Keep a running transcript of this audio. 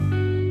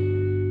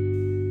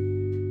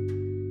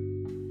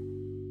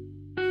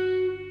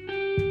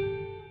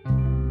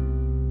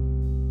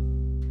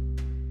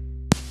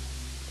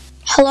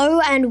Hello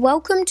and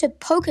welcome to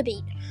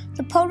PokeBeat,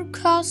 the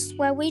podcast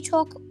where we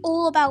talk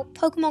all about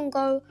Pokemon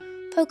Go,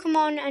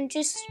 Pokemon, and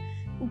just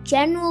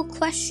general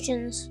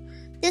questions.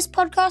 This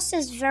podcast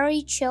is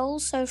very chill,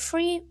 so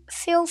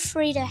feel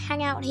free to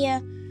hang out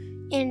here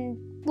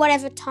in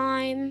whatever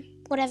time,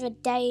 whatever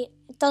date,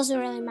 it doesn't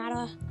really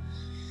matter.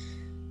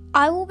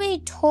 I will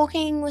be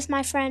talking with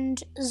my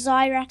friend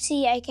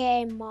Zyrexy,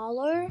 aka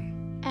Marlo,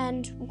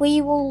 and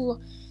we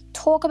will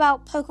talk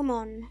about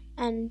Pokemon,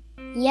 and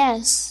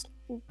yes,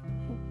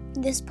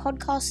 this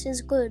podcast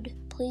is good.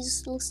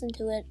 Please listen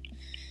to it.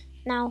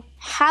 Now,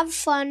 have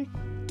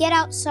fun, get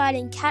outside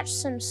and catch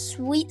some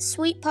sweet,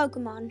 sweet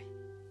Pokemon.